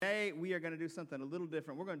we are going to do something a little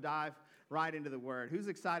different. We're going to dive right into the Word. Who's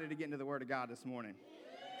excited to get into the Word of God this morning?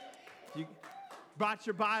 If you brought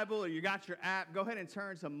your Bible or you got your app, go ahead and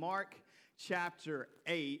turn to Mark chapter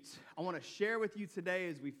 8. I want to share with you today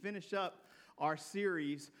as we finish up our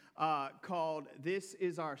series called This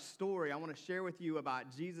Is Our Story. I want to share with you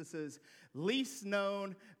about Jesus' least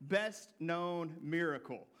known, best known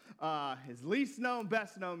miracle. His least known,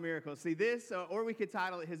 best known miracle. See this, or we could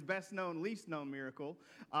title it His best known, least known miracle.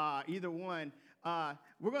 Either one.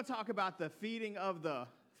 We're going to talk about the feeding of the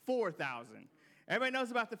 4,000. Everybody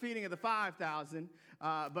knows about the feeding of the 5,000,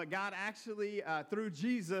 but God actually, through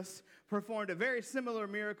Jesus, performed a very similar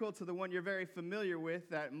miracle to the one you're very familiar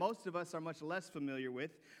with, that most of us are much less familiar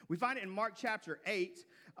with. We find it in Mark chapter 8.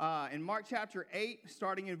 In Mark chapter 8,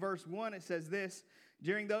 starting in verse 1, it says this: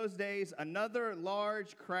 during those days, another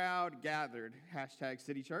large crowd gathered. Hashtag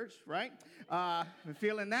City Church, right? Been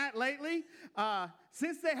feeling that lately.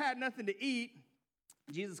 Since they had nothing to eat,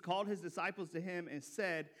 Jesus called his disciples to him and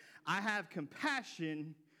said, I have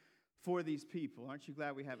compassion for these people. Aren't you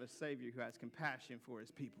glad we have a Savior who has compassion for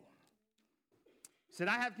his people? He said,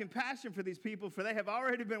 I have compassion for these people, for they have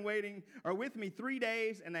already been waiting or with me 3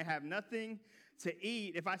 days, and they have nothing to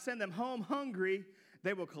eat. If I send them home hungry,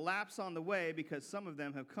 they will collapse on the way, because some of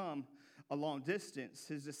them have come a long distance.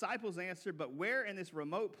 His disciples answered, but where in this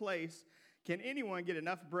remote place can anyone get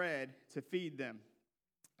enough bread to feed them?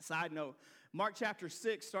 Side note, Mark chapter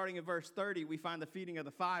 6, starting in verse 30, we find the feeding of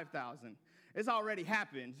the 5,000. It's already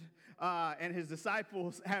happened, and his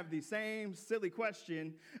disciples have the same silly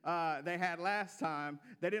question they had last time.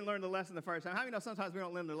 They didn't learn the lesson the first time. How many know sometimes we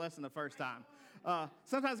don't learn the lesson the first time?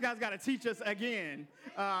 Sometimes God's got to teach us again.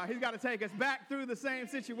 He's got to take us back through the same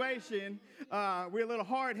situation. We're a little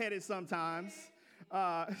hard-headed sometimes.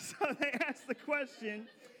 So they asked the question.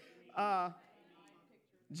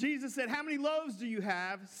 Jesus said, how many loaves do you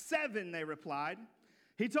have? 7, they replied.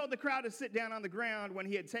 He told the crowd to sit down on the ground. When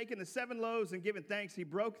he had taken the 7 loaves and given thanks, he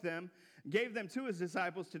broke them, gave them to his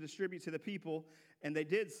disciples to distribute to the people, and they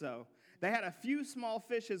did so. They had a few small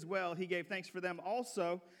fish as well. He gave thanks for them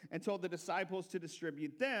also and told the disciples to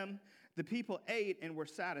distribute them. The people ate and were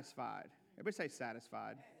satisfied. Everybody say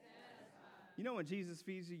satisfied. You know when Jesus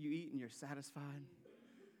feeds you, you eat and you're satisfied?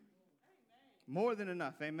 More than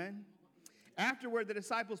enough, amen? Afterward, the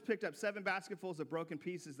disciples picked up 7 basketfuls of broken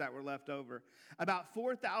pieces that were left over. About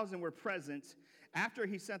 4,000 were present. After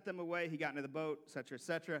he sent them away, he got into the boat, et cetera, et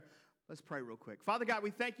cetera. Let's pray real quick. Father God,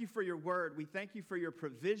 we thank you for your word. We thank you for your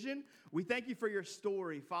provision. We thank you for your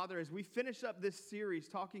story. Father, as we finish up this series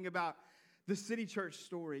talking about the City Church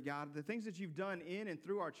story, God, the things that you've done in and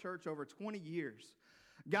through our church over 20 years,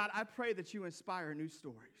 God, I pray that you inspire new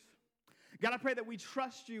stories. God, I pray that we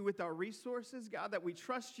trust you with our resources, God, that we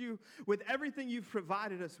trust you with everything you've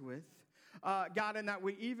provided us with, God, and that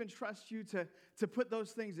we even trust you to put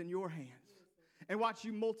those things in your hands and watch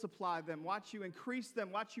you multiply them, watch you increase them,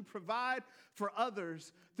 watch you provide for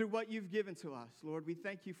others through what you've given to us. Lord, we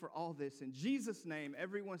thank you for all this. In Jesus' name,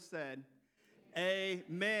 everyone said,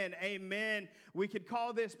 amen. Amen. We could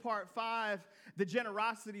call this part 5 the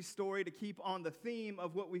generosity story to keep on the theme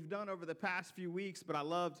of what we've done over the past few weeks, but I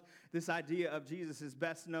loved this idea of Jesus'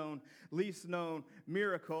 best known, least known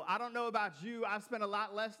miracle. I don't know about you, I've spent a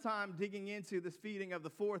lot less time digging into this feeding of the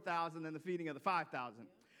 4,000 than the feeding of the 5,000.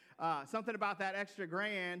 Something about that extra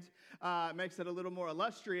grand makes it a little more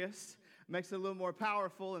illustrious, makes it a little more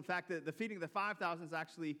powerful. In fact, the feeding of the 5,000 is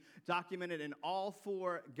actually documented in all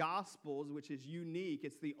 4 Gospels, which is unique.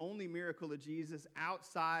 It's the only miracle of Jesus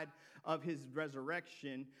outside of his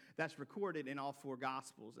resurrection that's recorded in all 4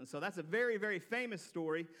 Gospels. And so that's a very, very famous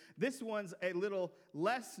story. This one's a little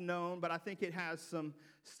less known, but I think it has some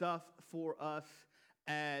stuff for us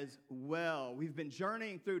as well. We've been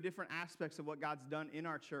journeying through different aspects of what God's done in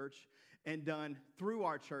our church and done through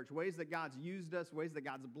our church, ways that God's used us, ways that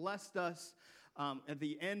God's blessed us. At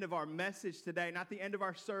the end of our message today, not the end of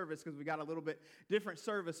our service, because we got a little bit different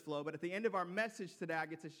service flow, but at the end of our message today, I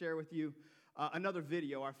get to share with you another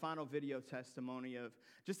video, our final video testimony of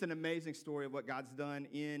just an amazing story of what God's done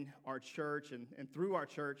in our church and through our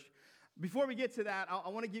church. Before we get to that, I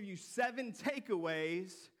want to give you 7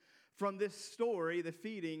 takeaways from this story, the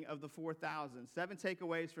feeding of the 4,000. 7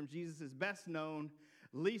 takeaways from Jesus' best known,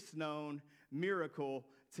 least known miracle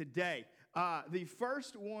today. The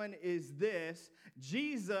first one is this: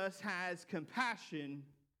 Jesus has compassion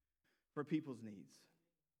for people's needs.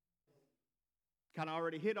 Kind of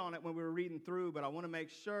already hit on it when we were reading through, but I want to make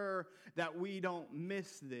sure that we don't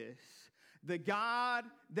miss this. The God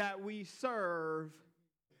that we serve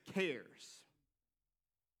cares.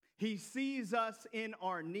 He sees us in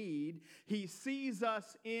our need. He sees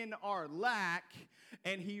us in our lack.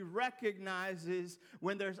 And he recognizes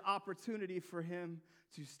when there's opportunity for him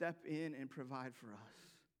to step in and provide for us.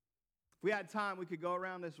 If we had time, we could go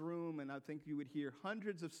around this room, and I think you would hear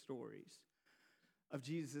hundreds of stories of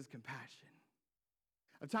Jesus' compassion.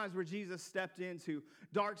 Of times where Jesus stepped into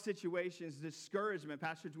dark situations, discouragement.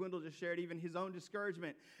 Pastor Dwindle just shared even his own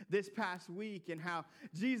discouragement this past week and how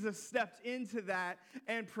Jesus stepped into that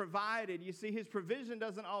and provided. You see, his provision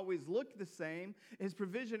doesn't always look the same. His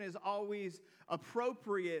provision is always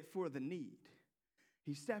appropriate for the need.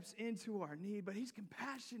 He steps into our need, but he's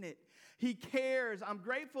compassionate. He cares. I'm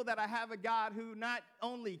grateful that I have a God who not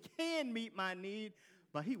only can meet my need,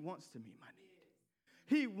 but he wants to meet my need.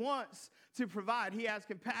 He wants to provide. He has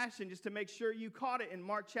compassion. Just to make sure you caught it, in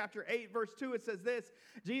Mark chapter 8, verse 2, it says this.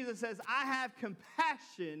 Jesus says, I have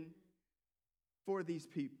compassion for these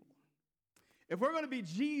people. If we're going to be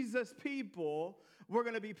Jesus people, we're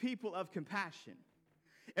going to be people of compassion.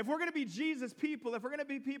 If we're going to be Jesus people, if we're going to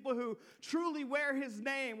be people who truly wear his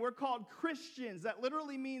name, we're called Christians. That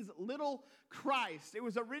literally means little Christ. It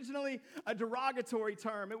was originally a derogatory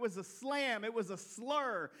term. It was a slam. It was a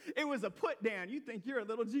slur. It was a put down. You think you're a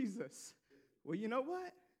little Jesus. Well, you know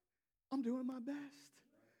what? I'm doing my best.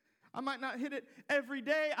 I might not hit it every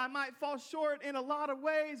day. I might fall short in a lot of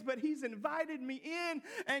ways, but he's invited me in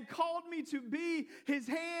and called me to be his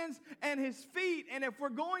hands and his feet. And if we're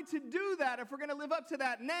going to do that, if we're going to live up to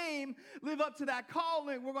that name, live up to that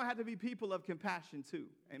calling, we're going to have to be people of compassion too.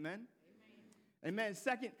 Amen? Amen.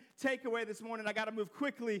 Second takeaway this morning, I got to move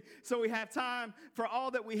quickly so we have time for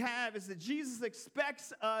all that we have, is that Jesus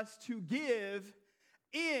expects us to give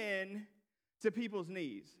in to people's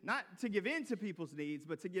needs. Not to give in to people's needs,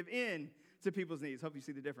 but to give in to people's needs. Hope you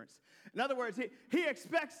see the difference. In other words, he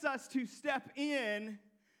expects us to step in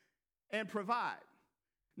and provide.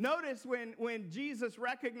 Notice when Jesus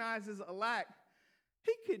recognizes a lack,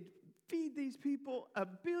 he could feed these people a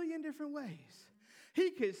billion different ways.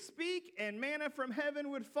 He could speak and manna from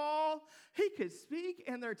heaven would fall. He could speak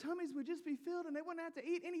and their tummies would just be filled and they wouldn't have to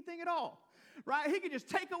eat anything at all. Right? He could just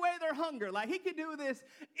take away their hunger. Like, he could do this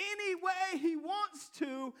any way he wants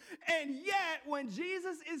to. And yet, when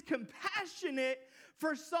Jesus is compassionate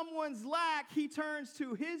for someone's lack, he turns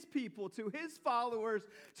to his people, to his followers,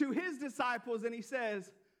 to his disciples, and he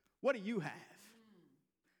says, what do you have?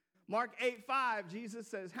 Mark 8:5, Jesus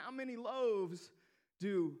says, how many loaves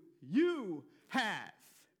do you have?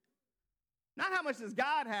 Not how much does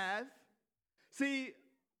God have. See,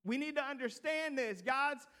 we need to understand this.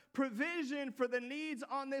 God's provision for the needs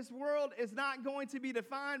on this world is not going to be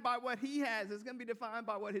defined by what he has. It's going to be defined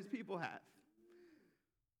by what his people have.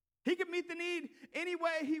 He can meet the need any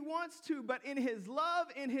way he wants to, but in his love,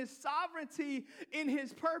 in his sovereignty, in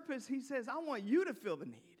his purpose, he says, I want you to fill the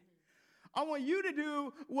need. I want you to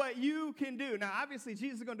do what you can do. Now, obviously,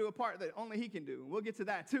 Jesus is going to do a part that only he can do. We'll get to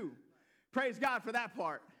that too. Praise God for that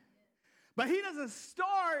part. But he doesn't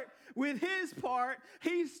start with his part.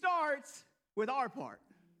 He starts with our part.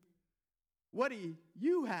 What do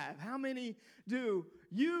you have? How many do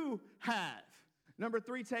you have? Number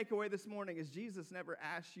 3 takeaway this morning is Jesus never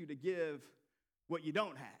asks you to give what you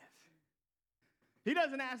don't have. He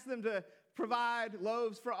doesn't ask them to provide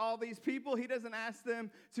loaves for all these people. He doesn't ask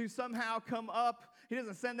them to somehow come up. He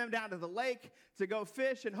doesn't send them down to the lake to go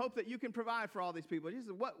fish and hope that you can provide for all these people. He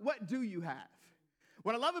says, what do you have?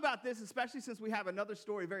 What I love about this, especially since we have another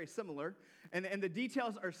story very similar, and the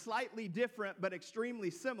details are slightly different but extremely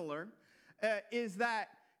similar, is that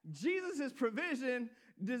Jesus' provision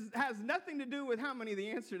has nothing to do with how many the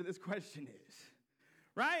answer to this question is,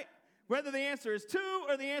 right? Whether the answer is 2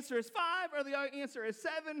 or the answer is 5 or the answer is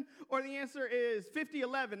 7 or the answer is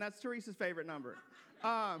 5011. That's Teresa's favorite number.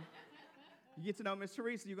 You get to know Miss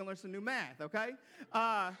Teresa, you're going to learn some new math, okay?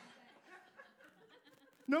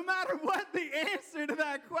 No matter what the answer to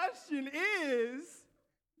that question is,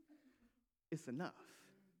 it's enough.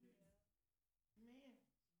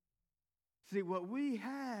 See, what we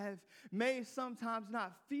have may sometimes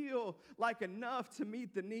not feel like enough to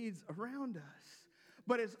meet the needs around us,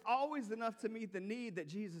 but it's always enough to meet the need that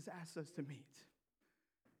Jesus asks us to meet,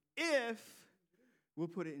 if we'll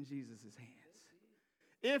put it in Jesus' hands.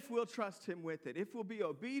 If we'll trust him with it, if we'll be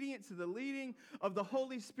obedient to the leading of the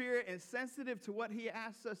Holy Spirit and sensitive to what he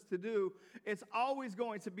asks us to do, it's always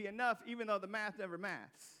going to be enough, even though the math never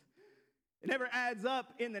maths. It never adds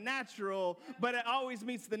up in the natural, but it always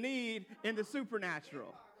meets the need in the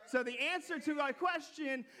supernatural. So the answer to our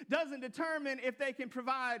question doesn't determine if they can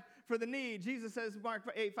provide for the need. Jesus says, Mark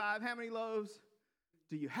 8:5, how many loaves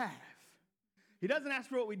do you have? He doesn't ask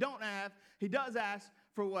for what we don't have. He does ask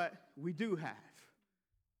for what we do have.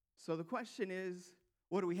 So the question is,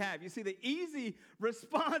 what do we have? You see, the easy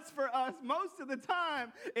response for us most of the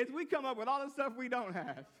time is we come up with all the stuff we don't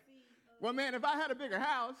have. Well, man, if I had a bigger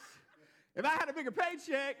house, if I had a bigger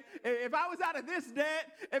paycheck, if I was out of this debt,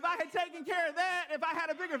 if I had taken care of that, if I had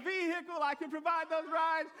a bigger vehicle, I could provide those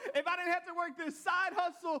rides. If I didn't have to work this side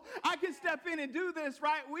hustle, I could step in and do this,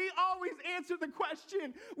 right? We always answer the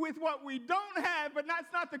question with what we don't have, but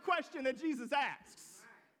that's not the question that Jesus asks.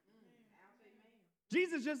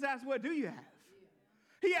 Jesus just asked, what do you have?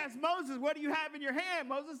 He asked Moses, what do you have in your hand?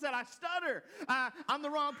 Moses said, I stutter. I'm the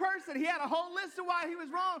wrong person. He had a whole list of why he was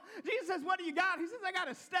wrong. Jesus says, what do you got? He says, I got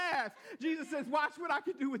a staff. Jesus says, watch what I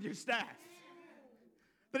can do with your staff.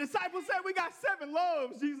 The disciples said, we got 7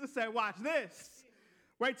 loaves. Jesus said, watch this.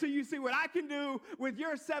 Wait till you see what I can do with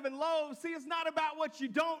your 7 loaves. See, it's not about what you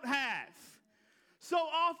don't have. So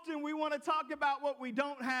often we want to talk about what we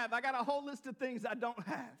don't have. I got a whole list of things I don't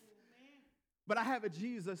have. But I have a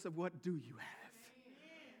Jesus of what do you have?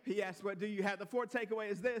 He asked, what do you have? The 4th takeaway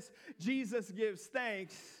is this: Jesus gives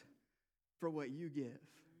thanks for what you give.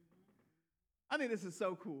 I think this is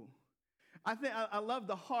so cool. I love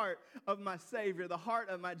the heart of my Savior, the heart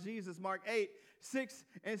of my Jesus. Mark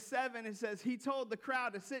 8:6-7, it says, he told the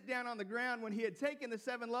crowd to sit down on the ground. When he had taken the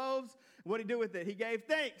 7 loaves, what did he do with it? He gave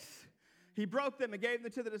thanks. He broke them and gave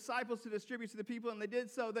them to the disciples to distribute to the people, and they did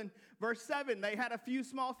so. Then verse 7, they had a few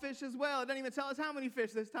small fish as well. It doesn't even tell us how many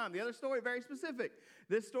fish this time. The other story, very specific.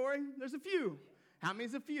 This story, there's a few. How many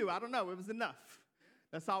is a few? I don't know. It was enough.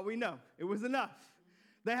 That's all we know. It was enough.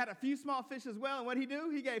 They had a few small fish as well, and what did he do?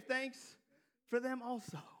 He gave thanks for them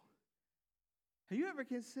also. Have you ever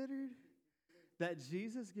considered that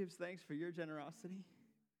Jesus gives thanks for your generosity?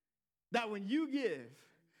 That when you give,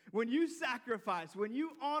 when you sacrifice, when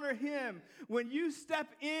you honor him, when you step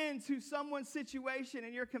into someone's situation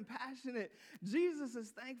and you're compassionate, Jesus is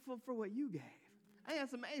thankful for what you gave. I think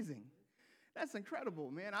that's amazing. That's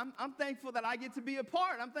incredible, man. I'm thankful that I get to be a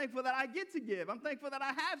part. I'm thankful that I get to give. I'm thankful that I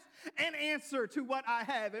have an answer to what I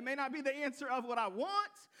have. It may not be the answer of what I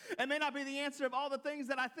want. It may not be the answer of all the things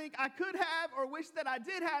that I think I could have or wish that I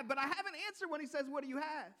did have, but I have an answer when he says, what do you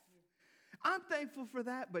have? I'm thankful for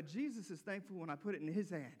that, but Jesus is thankful when I put it in his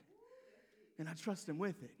hand and I trust him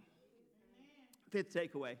with it. 5th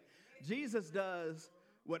takeaway, Jesus does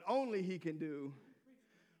what only he can do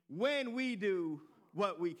when we do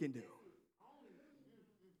what we can do.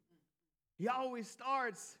 He always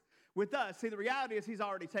starts with us. See, the reality is he's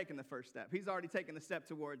already taken the first step. He's already taken the step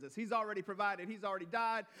towards us. He's already provided. He's already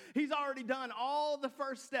died. He's already done all the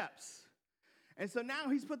first steps. And so now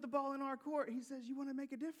he's put the ball in our court. He says, you want to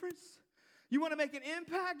make a difference? You want to make an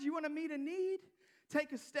impact? You want to meet a need?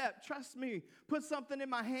 Take a step. Trust me. Put something in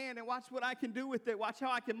my hand and watch what I can do with it. Watch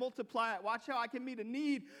how I can multiply it. Watch how I can meet a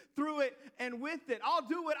need through it and with it. I'll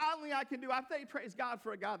do what only I can do. I thank, praise God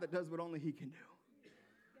for a God that does what only he can do.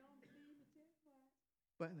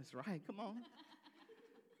 But that's right. Come on.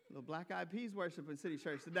 A little Black Eyed Peas worship in City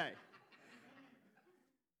Church today.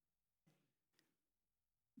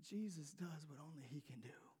 Jesus does what only he can do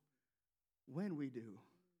when we do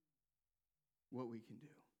what we can do.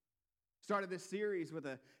 Started this series with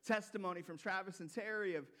a testimony from Travis and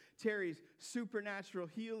Terry of Terry's supernatural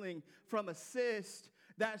healing from a cyst.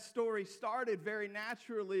 That story started very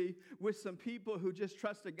naturally with some people who just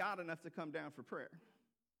trusted God enough to come down for prayer.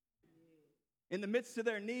 In the midst of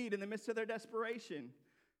their need, in the midst of their desperation,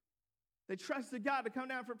 they trusted God to come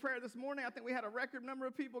down for prayer. This morning, I think we had a record number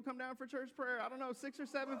of people come down for church prayer. I don't know, 6 or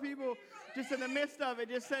 7 people just in the midst of it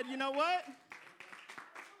just said, you know what?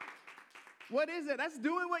 What is it? That's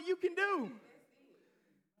doing what you can do.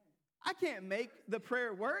 I can't make the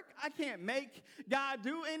prayer work. I can't make God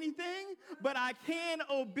do anything, but I can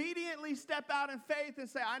obediently step out in faith and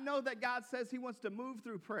say, I know that God says he wants to move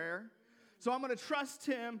through prayer. So I'm going to trust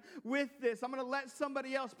him with this. I'm going to let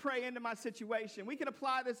somebody else pray into my situation. We can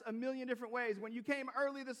apply this a million different ways. When you came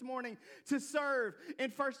early this morning to serve in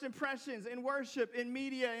First Impressions, in worship, in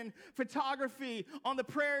media, in photography, on the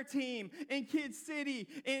prayer team, in Kids City,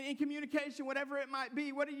 in communication, whatever it might be,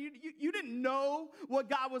 you didn't know what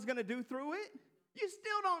God was going to do through it. You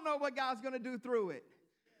still don't know what God's going to do through it.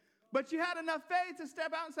 But you had enough faith to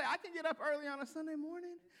step out and say, I can get up early on a Sunday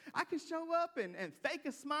morning. I can show up and fake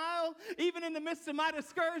a smile, even in the midst of my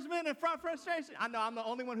discouragement and frustration. I know I'm the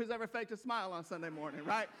only one who's ever faked a smile on Sunday morning,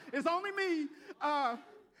 right? It's only me.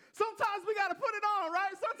 Sometimes we got to put it on,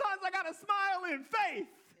 right? Sometimes I got to smile in faith.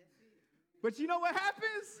 But you know what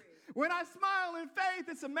happens? When I smile in faith,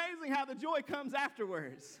 it's amazing how the joy comes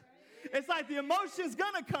afterwards. It's like the emotion's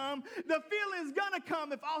going to come. The feeling's going to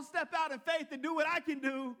come. If I'll step out in faith and do what I can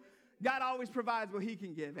do, God always provides what he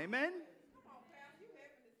can give. Amen?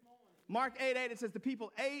 Mark 8:8, it says the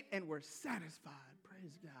people ate and were satisfied.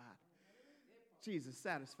 Praise God. Jesus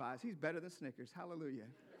satisfies. He's better than Snickers. Hallelujah.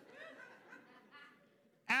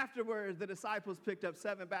 Afterwards, the disciples picked up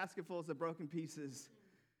 7 basketfuls of broken pieces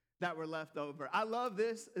that were left over. I love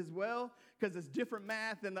this as well because it's different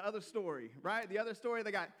math than the other story, right? The other story,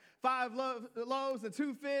 they got 5 loaves and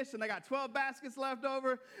 2 fish, and they got 12 baskets left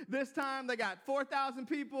over. This time, they got 4,000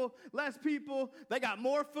 people, less people. They got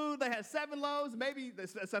more food. They had 7 loaves, maybe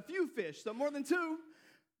it's a few fish, so more than 2.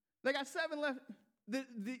 They got 7 left.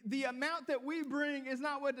 The amount that we bring is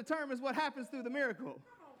not what determines what happens through the miracle.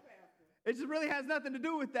 It just really has nothing to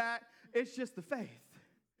do with that. It's just the faith.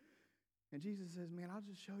 And Jesus says, man, I'll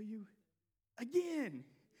just show you again.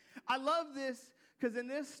 I love this because in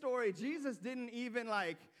this story, Jesus didn't even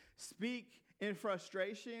speak in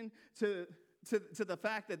frustration to the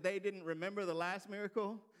fact that they didn't remember the last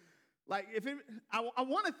miracle. I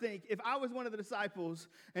want to think if I was one of the disciples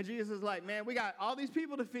and Jesus is like, man, we got all these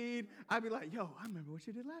people to feed, I'd be like, yo, I remember what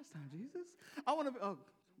you did last time, Jesus. I want to,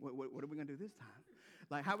 what are we going to do this time?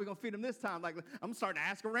 How are we going to feed them this time? I'm starting to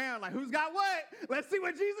ask around, who's got what? Let's see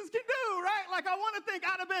what Jesus can do, right? I want to think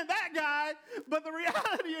I'd have been that guy. But the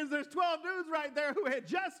reality is there's 12 dudes right there who had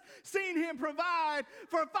just seen him provide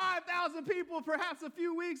for 5,000 people perhaps a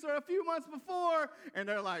few weeks or a few months before. And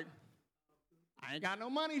they're like, I ain't got no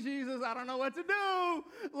money, Jesus. I don't know what to do.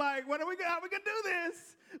 How are we going to do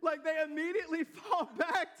this? They immediately fall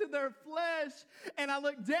back to their flesh. And I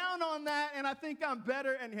look down on that and I think I'm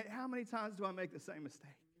better. And how many times do I make the same mistake?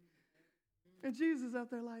 And Jesus out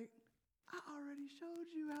there I already showed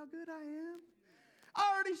you how good I am.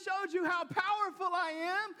 I already showed you how powerful I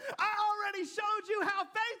am. I already showed you how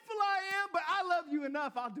faithful I am. But I love you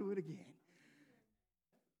enough. I'll do it again.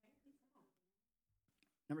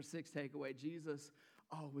 Number 6 takeaway, Jesus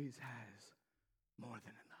always has more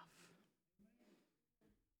than enough.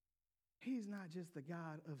 He's not just the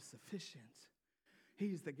God of sufficient.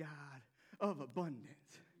 He's the God of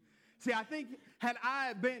abundance. See, I think had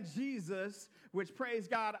I been Jesus, which praise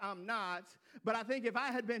God I'm not, but I think if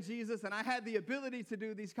I had been Jesus and I had the ability to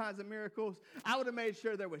do these kinds of miracles, I would have made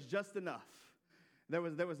sure there was just enough.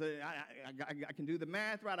 I can do the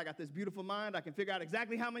math, right? I got this beautiful mind. I can figure out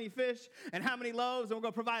exactly how many fish and how many loaves, and we're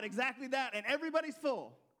going to provide exactly that, and everybody's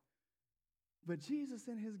full. But Jesus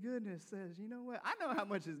in his goodness says, you know what? I know how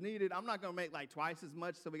much is needed. I'm not going to make twice as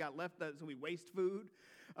much so we got left, so we waste food.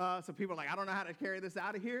 So people are I don't know how to carry this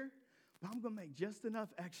out of here. But I'm going to make just enough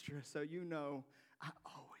extra so you know I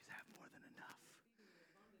always have more than enough.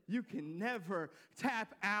 You can never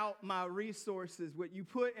tap out my resources. What you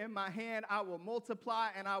put in my hand, I will multiply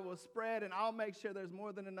and I will spread, and I'll make sure there's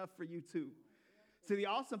more than enough for you too. See, the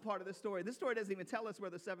awesome part of this story doesn't even tell us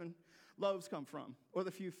where the 7 loaves come from or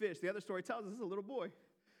the few fish. The other story tells us it's a little boy.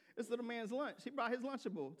 This little man's lunch. He brought his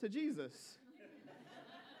Lunchable to Jesus.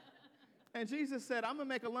 And Jesus said, I'm going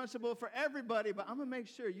to make a Lunchable for everybody, but I'm going to make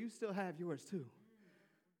sure you still have yours too.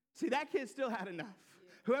 See, that kid still had enough.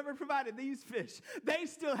 Whoever provided these fish, they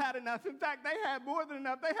still had enough. In fact, they had more than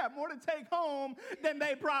enough. They had more to take home than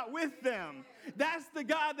they brought with them. That's the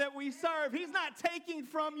God that we serve. He's not taking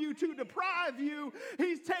from you to deprive you.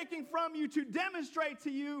 He's taking from you to demonstrate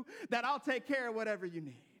to you that I'll take care of whatever you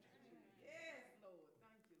need. Yes, Lord.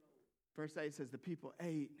 Thank you, Lord. Verse 8 says, the people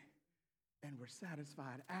ate and were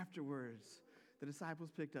satisfied. Afterwards, the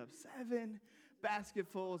disciples picked up 7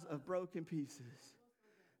 basketfuls of broken pieces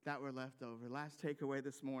that were left over. Last takeaway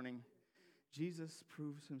this morning, Jesus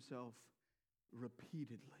proves himself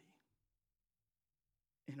repeatedly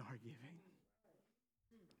in our giving.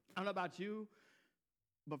 I don't know about you,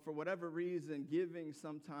 but for whatever reason, giving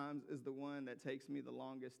sometimes is the one that takes me the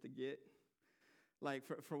longest to get.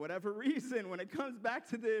 For whatever reason, when it comes back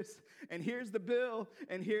to this, and here's the bill,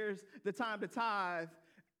 and here's the time to tithe,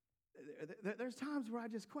 there's times where I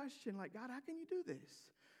just question, God, how can you do this?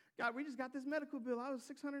 God, we just got this medical bill. I was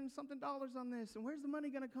 $600 and something on this. And where's the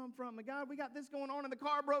money going to come from? And God, we got this going on and the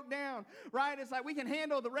car broke down, right? It's we can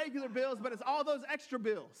handle the regular bills, but it's all those extra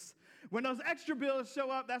bills. When those extra bills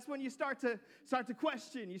show up, that's when you start to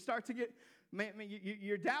question. You start to get,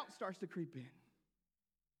 your doubt starts to creep in.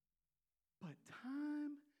 But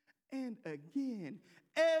time and again,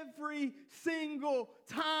 every single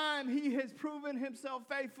time he has proven himself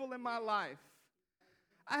faithful in my life.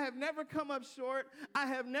 I have never come up short. I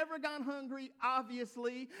have never gone hungry,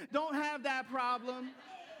 obviously. Don't have that problem,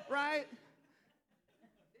 right?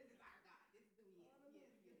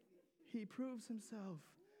 He proves himself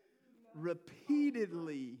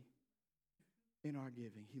repeatedly in our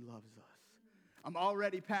giving. He loves us. I'm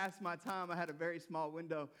already past my time. I had a very small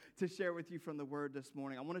window to share with you from the Word this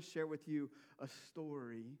morning. I want to share with you a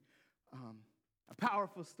story. A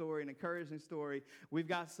powerful story, an encouraging story. We've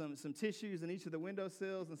got some tissues in each of the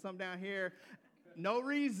windowsills and some down here. No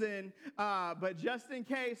reason, but just in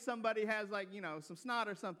case somebody has some snot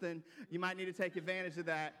or something, you might need to take advantage of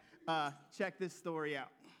that. Check this story out.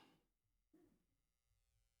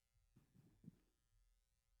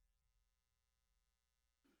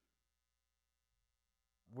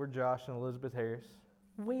 We're Josh and Elizabeth Harris.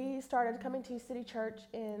 We started coming to City Church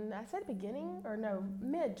in,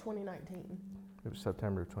 mid-2019. It was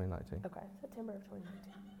September of 2019. Okay, September of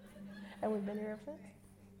 2019. And we've been here ever since.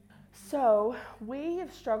 So we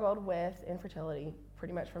have struggled with infertility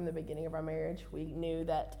pretty much from the beginning of our marriage. We knew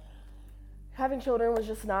that having children was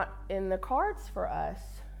just not in the cards for us.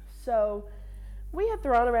 So we had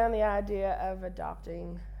thrown around the idea of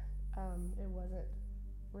adopting. It wasn't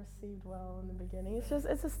received well in the beginning.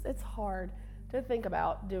 It's hard to think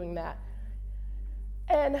about doing that.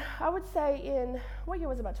 And I would say what year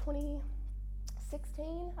was it, about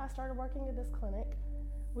 2016, I started working at this clinic.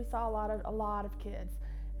 We saw a lot of kids,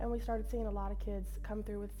 and we started seeing a lot of kids come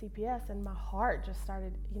through with CPS, and my heart just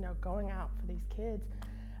started, going out for these kids.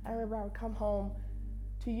 I remember I would come home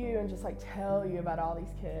to you and just tell you about all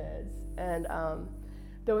these kids. And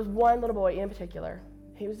there was one little boy in particular.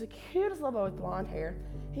 He was the cutest little boy with blonde hair.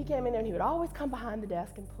 He came in there and he would always come behind the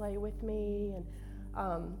desk and play with me. And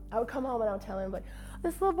I would come home and I would tell him,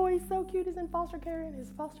 this little boy is so cute, he's in foster care, and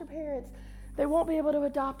his foster parents, they won't be able to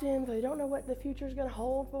adopt him, so they don't know what the future is going to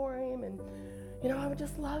hold for him. And, I would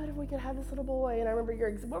just love it if we could have this little boy. And I remember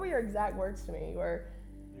what were your exact words to me?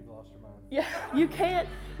 You've lost your mind. Yeah, you can't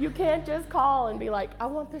just call and be like, I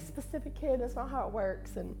want this specific kid. That's not how it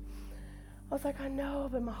works. And I was like, I know,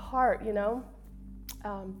 but my heart,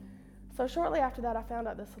 So shortly after that, I found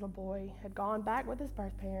out this little boy had gone back with his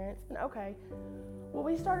birth parents. And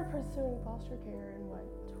we started pursuing foster care in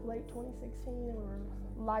late 2016, and we were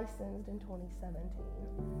licensed in 2017.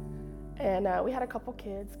 And we had a couple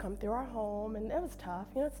kids come through our home, and it was tough.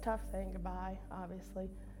 It's tough saying goodbye, obviously.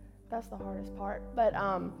 That's the hardest part. But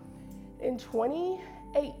in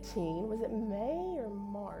 2018, was it May or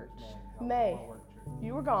March? May.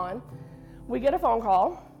 You were gone. We get a phone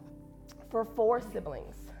call for 4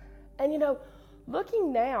 siblings. And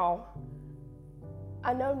looking now,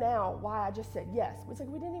 I know now why I just said yes. It's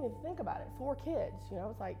we didn't even think about it. 4 kids,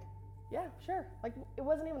 it's yeah, sure. It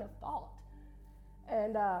wasn't even a thought.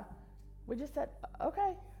 And we just said,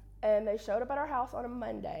 okay. And they showed up at our house on a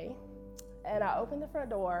Monday, and I opened the front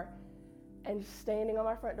door, and standing on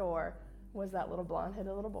my front door was that little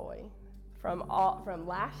blonde-headed little boy from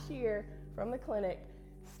last year from the clinic,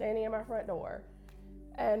 standing at my front door.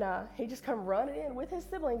 And he just come running in with his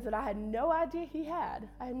siblings that I had no idea he had.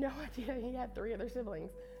 I had no idea he had 3 other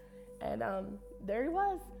siblings. And there he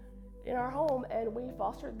was in our home, and we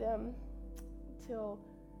fostered them till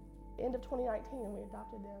end of 2019, and we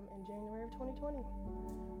adopted them in January of 2020.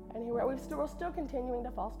 And here we're still continuing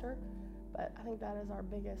to foster, but I think that is our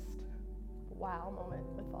biggest wow moment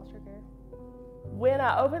with foster care. When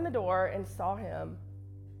I opened the door and saw him,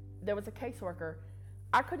 there was a caseworker.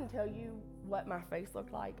 I couldn't tell you what my face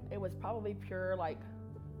looked like. It was probably pure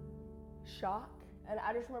shock. And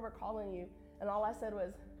I just remember calling you, and all I said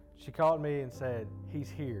was, She called me and said, he's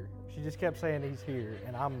here. She just kept saying he's here,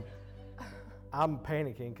 and I'm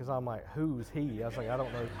panicking because I'm like, who's he? I was like, I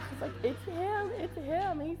don't know. I was like, it's him,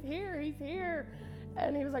 he's here.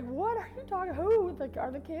 And he was like, what are you talking, who?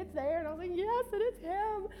 Are the kids there? And I was like, yes, it is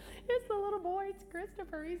him. It's the little boy, it's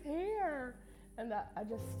Christopher, he's here. And I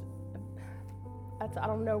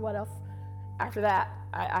don't know what else. After that,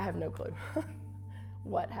 I have no clue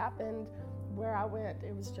what happened, where I went.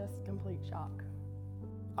 It was just complete shock.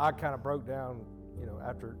 I kind of broke down,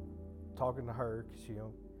 after talking to her,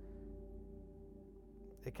 because,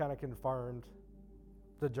 it kind of confirmed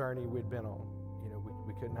the journey we'd been on.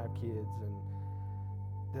 We couldn't have kids, and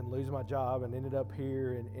then lose my job, and ended up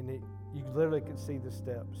here, and you literally could see the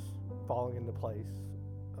steps falling into place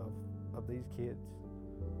of these kids.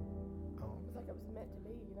 It was like it was meant to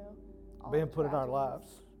be, all being the put in our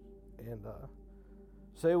lives, and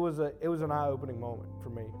so it was an eye-opening moment for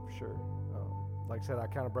me, for sure. Like I said, I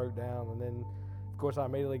kind of broke down, and then of course I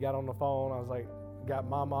immediately got on the phone. I was like, got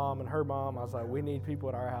my mom and her mom. I was like, we need people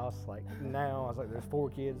at our house now. I was like, there's 4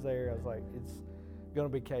 kids there. I was like, it's gonna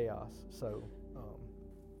be chaos. So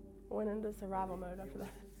went into survival mode after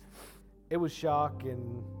that. It was shock,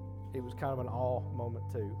 and it was kind of an awe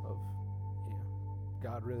moment too of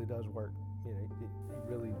God really does work. He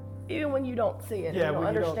really, even when you don't see it, you don't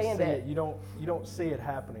understand it. You don't see it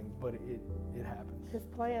happening, but it happens. His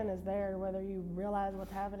plan is there, whether you realize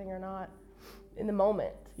what's happening or not. In the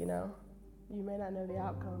moment, you may not know the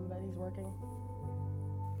outcome, but he's working.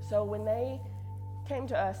 So when they came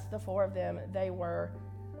to us, the 4 of them. They were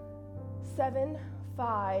 7,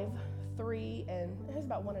 5, 3, and Elijah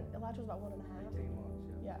was about 1.5.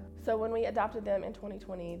 Yeah. So when we adopted them in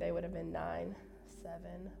 2020, they would have been 9, 7,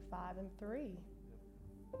 5, and 3.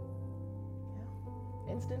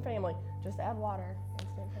 Yeah. Instant family. Just add water.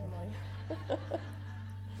 Instant family.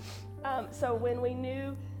 So when we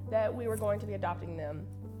knew that we were going to be adopting them,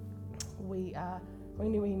 we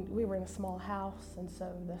knew we were in a small house, and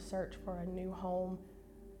so the search for a new home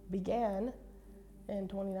began in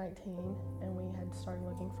 2019, and we had started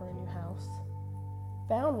looking for a new house.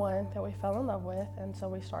 Found one that we fell in love with, and so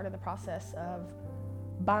we started the process of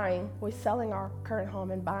selling our current home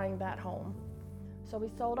and buying that home. So we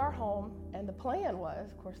sold our home, and the plan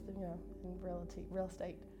was, of course, in real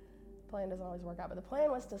estate, the plan doesn't always work out, but the plan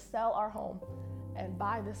was to sell our home and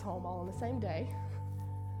buy this home all on the same day.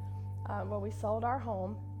 Well, we sold our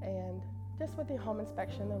home, and just with the home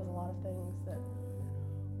inspection, there was a lot of things that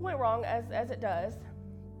went wrong, as it does,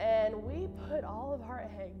 and we put all of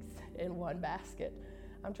our eggs in one basket.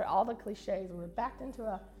 I'm trying all the cliches. We were backed into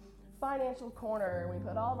a financial corner, and we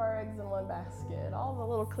put all of our eggs in one basket. All the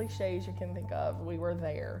little cliches you can think of, we were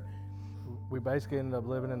there. We basically ended up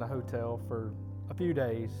living in a hotel for a few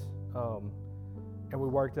days, and we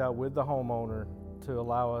worked out with the homeowner to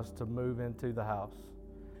allow us to move into the house.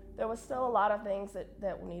 There was still a lot of things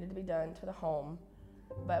that needed to be done to the home,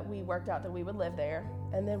 but we worked out that we would live there.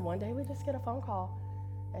 And then one day we just get a phone call,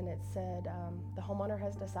 and it said the homeowner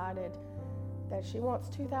has decided that she wants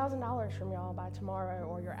 $2,000 from y'all by tomorrow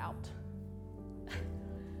or you're out.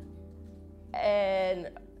 And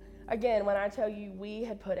again, when I tell you we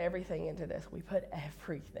had put everything into this, we put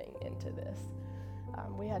everything into this.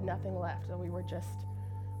 We had nothing left. So we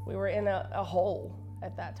were in a hole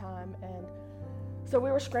at that time. And so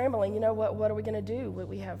we were scrambling, what are we going to do?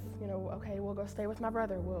 We have, okay, we'll go stay with my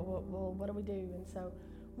brother. What do we do? And so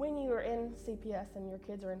when you are in CPS and your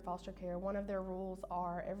kids are in foster care, one of their rules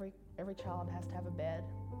are every child has to have a bed,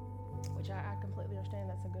 which I completely understand.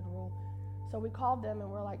 That's a good rule. So we called them and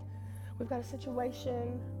we're like, we've got a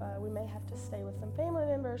situation. We may have to stay with some family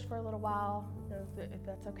members for a little while, if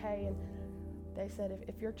that's okay. And they said,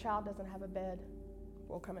 if your child doesn't have a bed,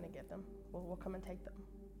 we'll come in and get them. We'll come and take them.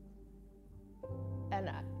 And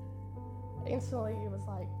instantly it was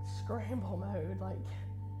like scramble mode. Like,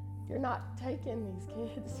 you're not taking these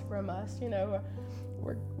kids from us,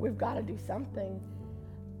 we've got to do something.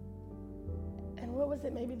 And what was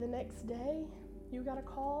it, maybe the next day, you got a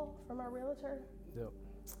call from our realtor? Yep.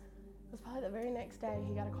 It was probably the very next day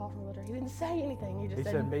he got a call from the realtor. He didn't say anything. He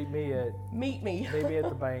said, meet me at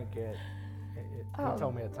the bank he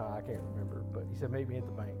told me a time, I can't remember, but he said, meet me at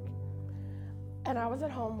the bank. And I was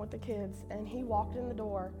at home with the kids, and he walked in the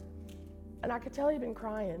door, and I could tell he'd been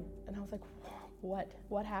crying. And I was like,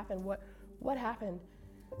 what happened? What happened?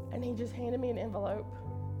 And he just handed me an envelope,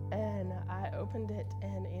 and I opened it,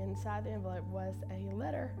 and inside the envelope was a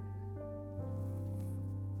letter.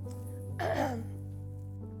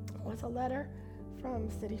 Was a letter from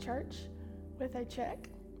City Church with a check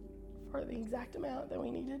for the exact amount that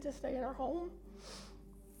we needed to stay in our home.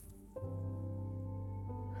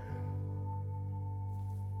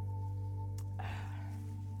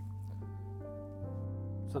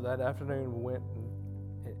 So that afternoon we went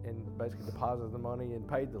and basically deposited the money and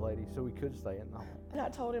paid the lady so we could stay in the home. And I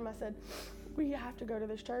told him, I said, we have to go to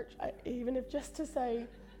this church, even if just to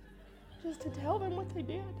tell them what they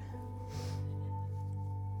did.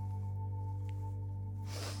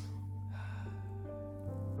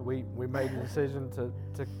 We made the decision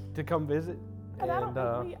to come visit. And I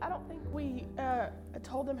don't think we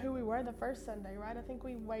told them who we were the first Sunday, right? I think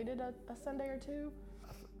we waited a Sunday or two.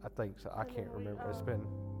 I think so. I can't remember. It's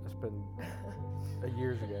been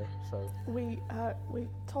years ago. So we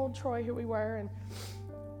told Troy who we were, and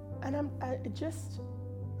I don't know. It's just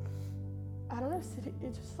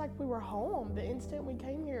like we were home. The instant we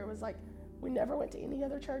came here, it was like we never went to any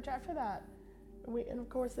other church after that. And of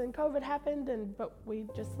course then COVID happened, but we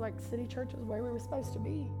just like City Church was where we were supposed to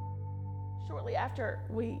be. Shortly after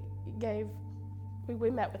we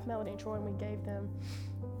met with Melody and Troy, and we gave them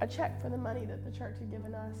a check for the money that the church had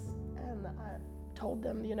given us. And I told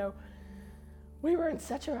them, we were in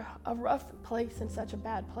such a rough place and such a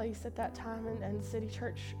bad place at that time, and City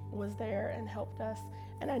Church was there and helped us.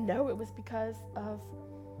 And I know it was because of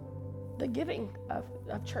the giving of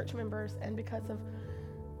church members and because of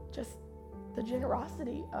just the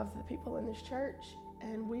generosity of the people in this church.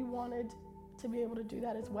 And we wanted to be able to do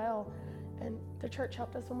that as well. And the church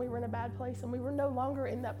helped us when we were in a bad place, and we were no longer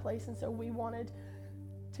in that place. And so we wanted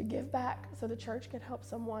to give back so the church could help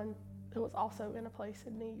someone who was also in a place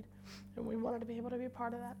in need. And we wanted to be able to be a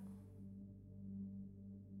part of that.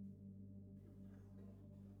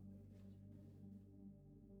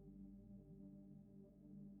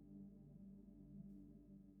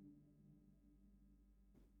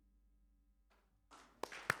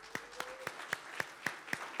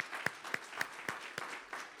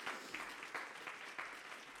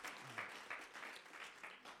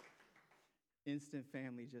 instant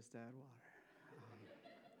family, just add water.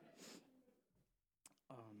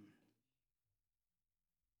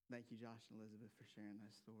 Thank you, Josh and Elizabeth, for sharing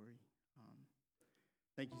that story.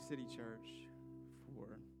 Thank you, City Church,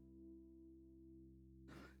 for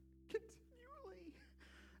continually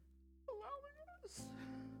allowing us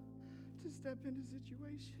to step into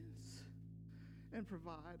situations and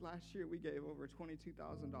provide. Last year, we gave over $22,000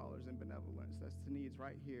 in benevolence. That's the needs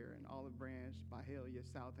right here in Olive Branch, Byhalia,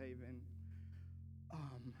 South Haven.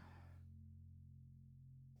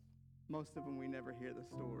 Most of them, we never hear the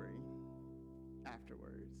story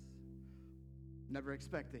afterwards. Never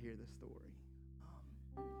expect to hear the story.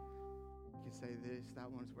 You can say this,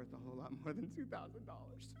 that one's worth a whole lot more than $2,000.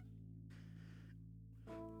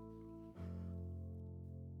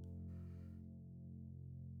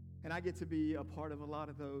 And I get to be a part of a lot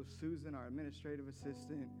of those. Susan, our administrative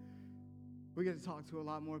assistant, we get to talk to a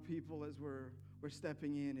lot more people as we're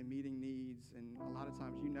stepping in and meeting needs. And a lot of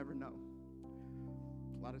times you never know.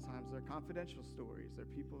 A lot of times they're confidential stories. They're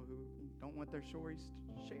people who don't want their stories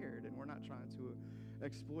shared, and we're not trying to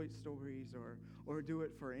exploit stories or do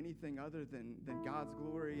it for anything other than God's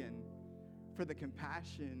glory and for the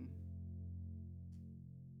compassion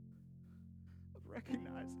of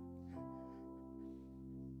recognizing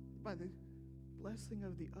by the blessing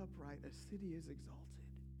of the upright, a city is exalted.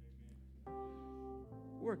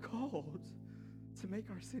 We're called to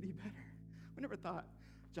make our city better. We never thought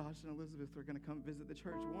Josh and Elizabeth were going to come visit the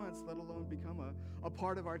church once, let alone become a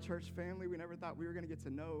part of our church family. We never thought we were going to get to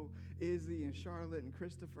know Izzy and Charlotte and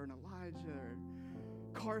Christopher and Elijah or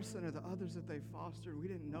Carson or the others that they fostered. We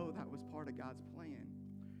didn't know that was part of God's plan.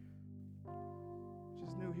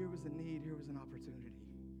 Just knew here was a need, here was an opportunity.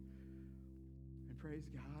 And praise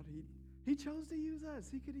God, He chose to use us.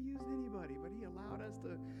 He could have used anybody, but He allowed us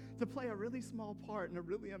to play a really small part in a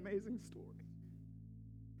really amazing story.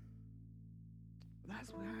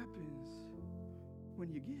 That's what happens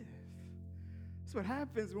when you give. That's what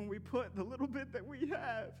happens when we put the little bit that we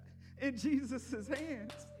have in Jesus'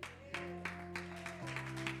 hands.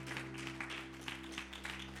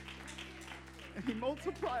 And He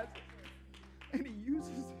multiplies it, and He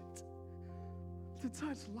uses it to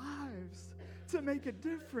touch lives, to make a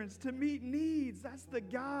difference, to meet needs. That's the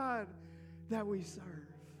God that we serve.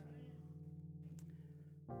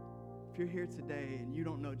 If you're here today and you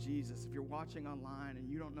don't know Jesus, if you're watching online and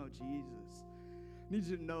you don't know Jesus, I need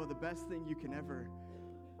you to know the best thing you can ever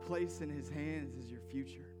place in His hands is your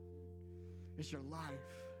future. It's your life.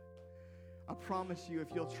 I promise you, if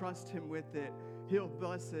you'll trust Him with it, He'll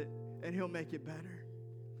bless it and He'll make it better.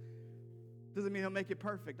 Doesn't mean He'll make it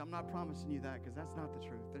perfect. I'm not promising you that, because that's not the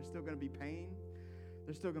truth. There's still going to be pain.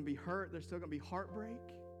 There's still going to be hurt. There's still going to be heartbreak.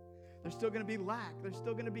 There's still going to be lack. There's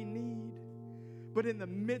still going to be need. But in the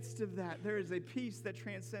midst of that, there is a peace that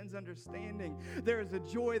transcends understanding. There is a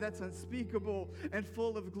joy that's unspeakable and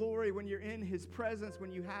full of glory when you're in His presence,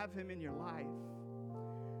 when you have Him in your life.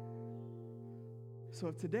 So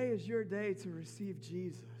if today is your day to receive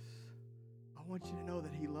Jesus, I want you to know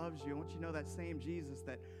that He loves you. I want you to know that same Jesus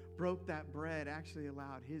that broke that bread actually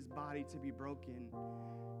allowed His body to be broken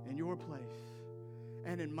in your place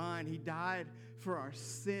and in mine. He died for our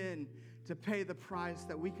sin to pay the price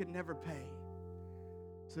that we could never pay,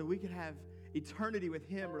 so that we could have eternity with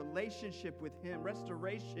Him, relationship with Him,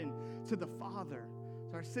 restoration to the Father.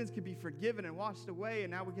 So our sins could be forgiven and washed away,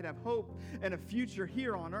 and now we could have hope and a future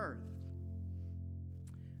here on earth.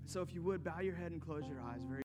 So if you would, bow your head and close your eyes very